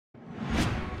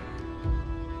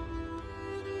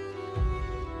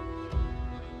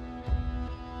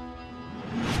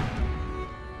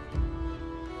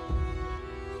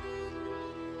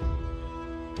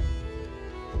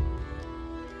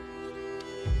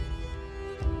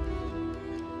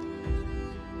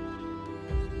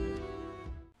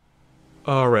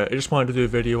Alright, I just wanted to do a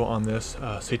video on this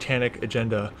satanic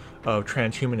agenda of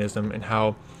transhumanism and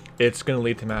how it's going to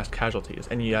lead to mass casualties.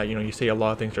 And yeah, you say a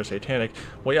lot of things are satanic.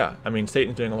 Well, yeah, I mean,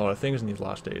 Satan's doing a lot of things in these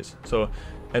last days. So,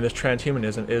 and this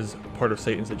transhumanism is part of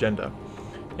Satan's agenda.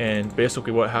 And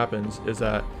basically what happens is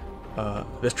that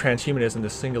this transhumanism,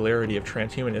 this singularity of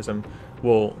transhumanism,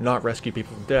 will not rescue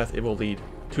people from death, it will lead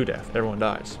to death. Everyone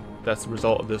dies. That's the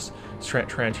result of this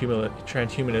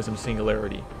transhumanism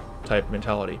singularity type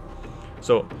mentality.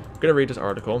 So I'm gonna read this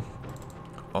article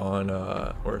on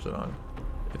where is it on?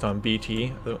 It's on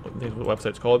BT. The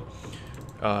website's called.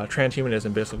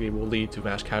 Transhumanism basically will lead to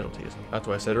mass casualties. That's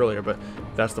what I said earlier, but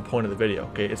that's the point of the video.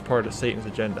 Okay, it's part of Satan's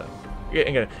agenda.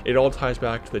 Again, it all ties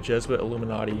back to the Jesuit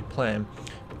Illuminati plan,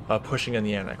 pushing in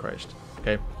the Antichrist.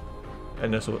 Okay,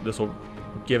 and this will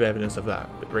give evidence of that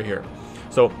right here.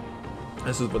 So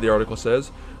this is what the article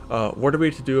says. What are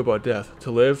we to do about death?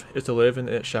 To live is to live in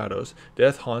its shadows.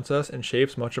 Death haunts us and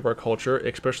shapes much of our culture,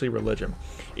 especially religion.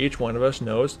 Each one of us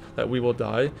knows that we will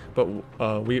die, but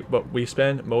we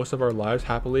spend most of our lives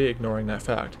happily ignoring that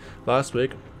fact. Last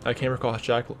week, I came across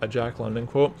a Jack London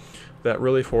quote that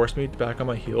really forced me back on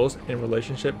my heels in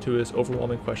relationship to his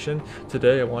overwhelming question.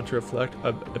 Today, I want to reflect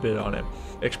a bit on it,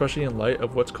 especially in light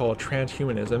of what's called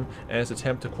transhumanism and its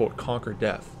attempt to, quote, conquer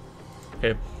death.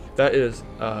 Okay. That is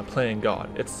playing God.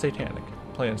 It's satanic,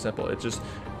 plain and simple. It's just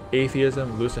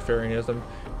atheism, Luciferianism.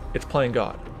 It's playing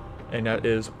God, and that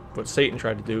is what Satan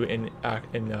tried to do in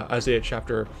Isaiah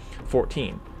chapter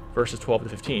 14, verses 12 to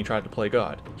 15. He tried to play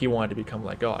God. He wanted to become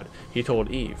like God. He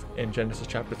told Eve in Genesis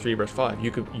chapter 3, verse 5,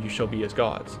 "You shall be as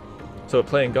gods." So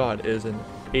playing God is an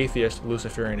atheist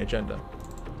Luciferian agenda.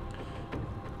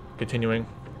 Continuing.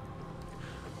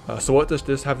 So what does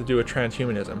this have to do with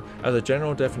transhumanism? As a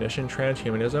general definition,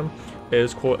 transhumanism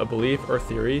is, quote, a belief or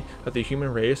theory that the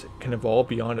human race can evolve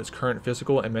beyond its current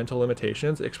physical and mental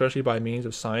limitations, especially by means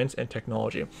of science and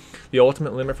technology. The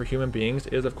ultimate limit for human beings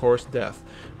is, of course, death.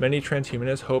 Many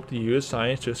transhumanists hope to use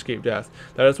science to escape death.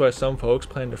 That is why some folks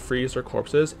plan to freeze their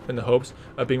corpses in the hopes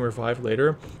of being revived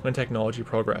later when technology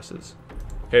progresses.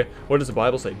 Okay, what does the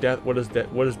Bible say? Death. What is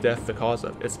death the cause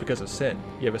of? It's because of sin.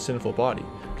 You have a sinful body.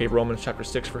 Okay, Romans chapter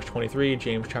 6 verse 23,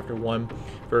 James chapter 1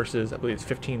 verses, I believe it's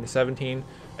 15 to 17,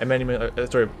 and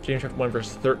James chapter 1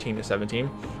 verse 13 to 17.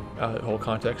 The whole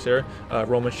context there.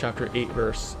 Romans chapter 8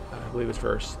 verse, I believe it's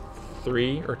verse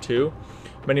 3 or 2.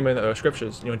 Many other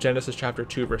scriptures. Genesis chapter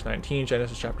 2 verse 19,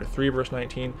 Genesis chapter 3 verse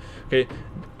 19. Okay,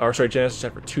 Genesis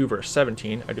chapter 2 verse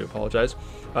 17. I do apologize.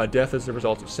 Death is the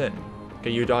result of sin. Okay,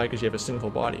 you die because you have a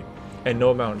sinful body, and no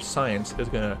amount of science is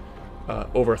going to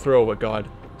overthrow what God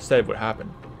said would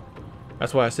happen.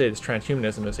 That's why I say this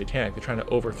transhumanism is satanic. They're trying to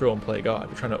overthrow and play God.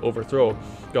 They're trying to overthrow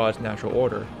God's natural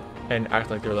order and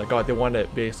act like they're like God. They want to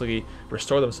basically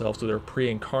restore themselves to their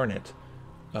pre-incarnate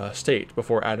state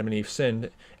before Adam and Eve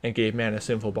sinned and gave man a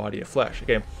sinful body of flesh.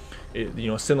 Okay,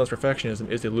 sinless perfectionism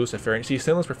is the Luciferian. See,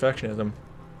 sinless perfectionism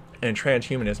and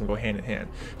transhumanism go hand in hand.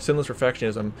 Sinless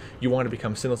perfectionism, you want to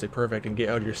become sinlessly perfect and get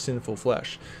out of your sinful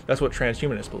flesh. That's what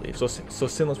transhumanists believe. So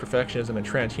sinless perfectionism and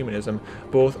transhumanism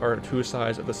both are two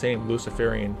sides of the same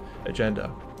Luciferian agenda,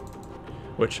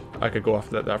 which I could go off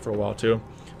that for a while too.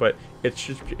 But it's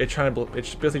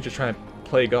basically just trying to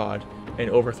play God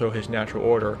and overthrow His natural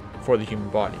order for the human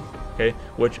body. Okay,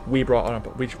 which we brought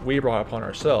upon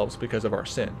ourselves because of our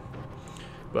sin.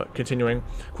 But continuing,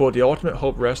 quote, the ultimate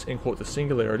hope rests in, quote, the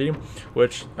singularity,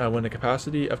 which when the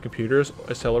capacity of computers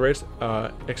accelerates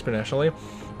exponentially,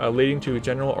 leading to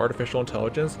general artificial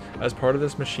intelligence. As part of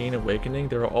this machine awakening,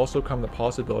 there will also come the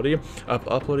possibility of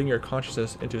uploading your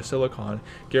consciousness into silicon,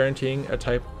 guaranteeing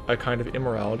a kind of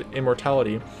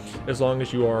immortality, as long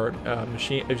as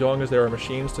there are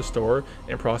machines to store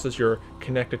and process your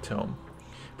connectome.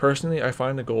 Personally, I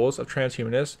find the goals of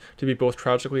transhumanists to be both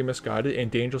tragically misguided and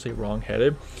dangerously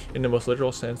wrong-headed in the most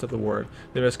literal sense of the word.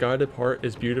 The misguided part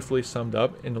is beautifully summed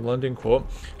up in the London quote,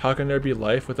 "How can there be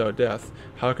life without death?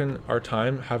 How can our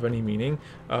time have any meaning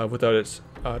without its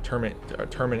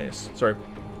terminus?" Sorry,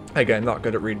 again, not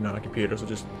good at reading on a computer, so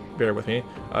just bear with me.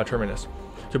 Terminus.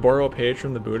 To borrow a page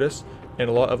from the Buddhists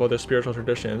and a lot of other spiritual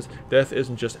traditions, death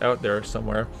isn't just out there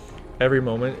somewhere. Every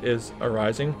moment is an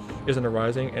arising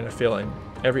and a failing.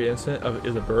 Every instant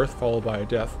is a birth followed by a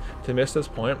death. To miss this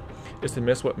point is to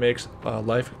miss what makes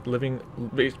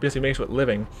makes what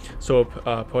living so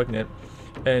poignant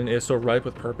and is so ripe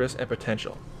with purpose and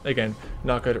potential. Again,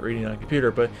 not good at reading on a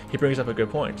computer, but he brings up a good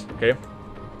point. Okay,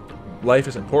 life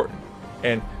is important,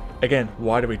 and again,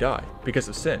 why do we die? Because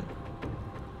of sin.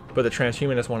 But the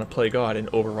transhumanists want to play God and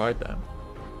override them.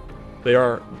 They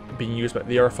are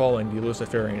following the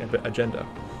Luciferian agenda.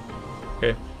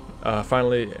 Okay,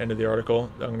 Finally, end of the article,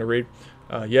 I'm going to read.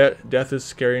 Yet, death is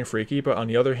scary and freaky, but on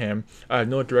the other hand, I have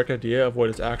no direct idea of what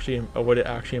it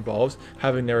actually involves,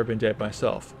 having never been dead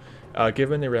myself.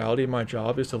 Given the reality, my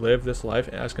job is to live this life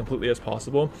as completely as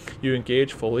possible. You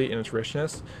engage fully in its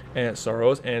richness and its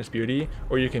sorrows and its beauty,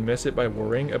 or you can miss it by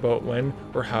worrying about when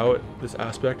or how this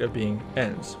aspect of being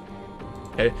ends.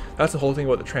 Okay, that's the whole thing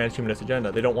about the transhumanist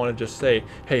agenda. They don't want to just say,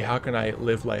 hey, how can I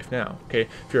live life now? Okay,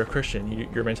 if you're a Christian,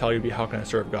 your mentality would be, how can I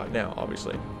serve God now?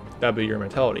 Obviously, that'd be your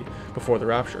mentality before the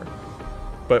rapture.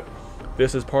 But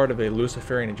this is part of a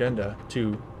Luciferian agenda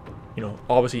to,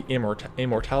 obviously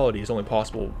immortality is only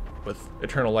possible with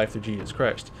eternal life through Jesus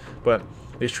Christ. But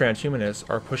these transhumanists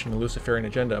are pushing the Luciferian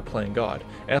agenda of playing God.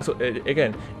 And so,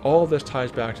 again, all of this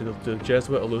ties back to the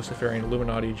Jesuit, Luciferian,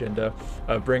 Illuminati agenda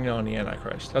of bringing on the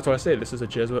Antichrist. That's why I say this is a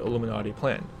Jesuit Illuminati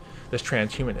plan, this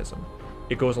transhumanism.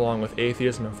 It goes along with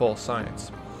atheism and false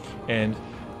science. And,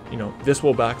 this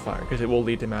will backfire because it will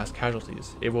lead to mass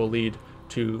casualties. It will lead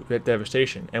to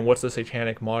devastation. And what's the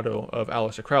satanic motto of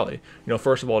Aleister Crowley?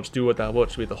 First of all, just do what thou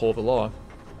wilt, to be the whole of the law.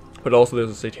 But also there's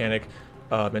a satanic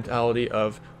mentality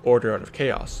of order out of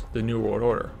chaos, the New World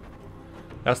Order.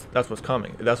 That's what's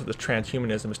coming. That's what this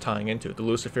transhumanism is tying into, the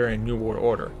Luciferian New World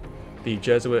Order, the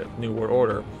Jesuit New World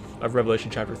Order of Revelation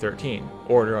chapter 13,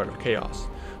 order out of chaos.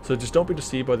 So just don't be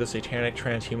deceived by the satanic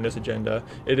transhumanist agenda.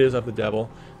 It is of the devil.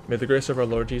 May the grace of our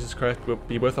Lord Jesus Christ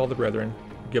be with all the brethren.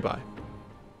 Goodbye.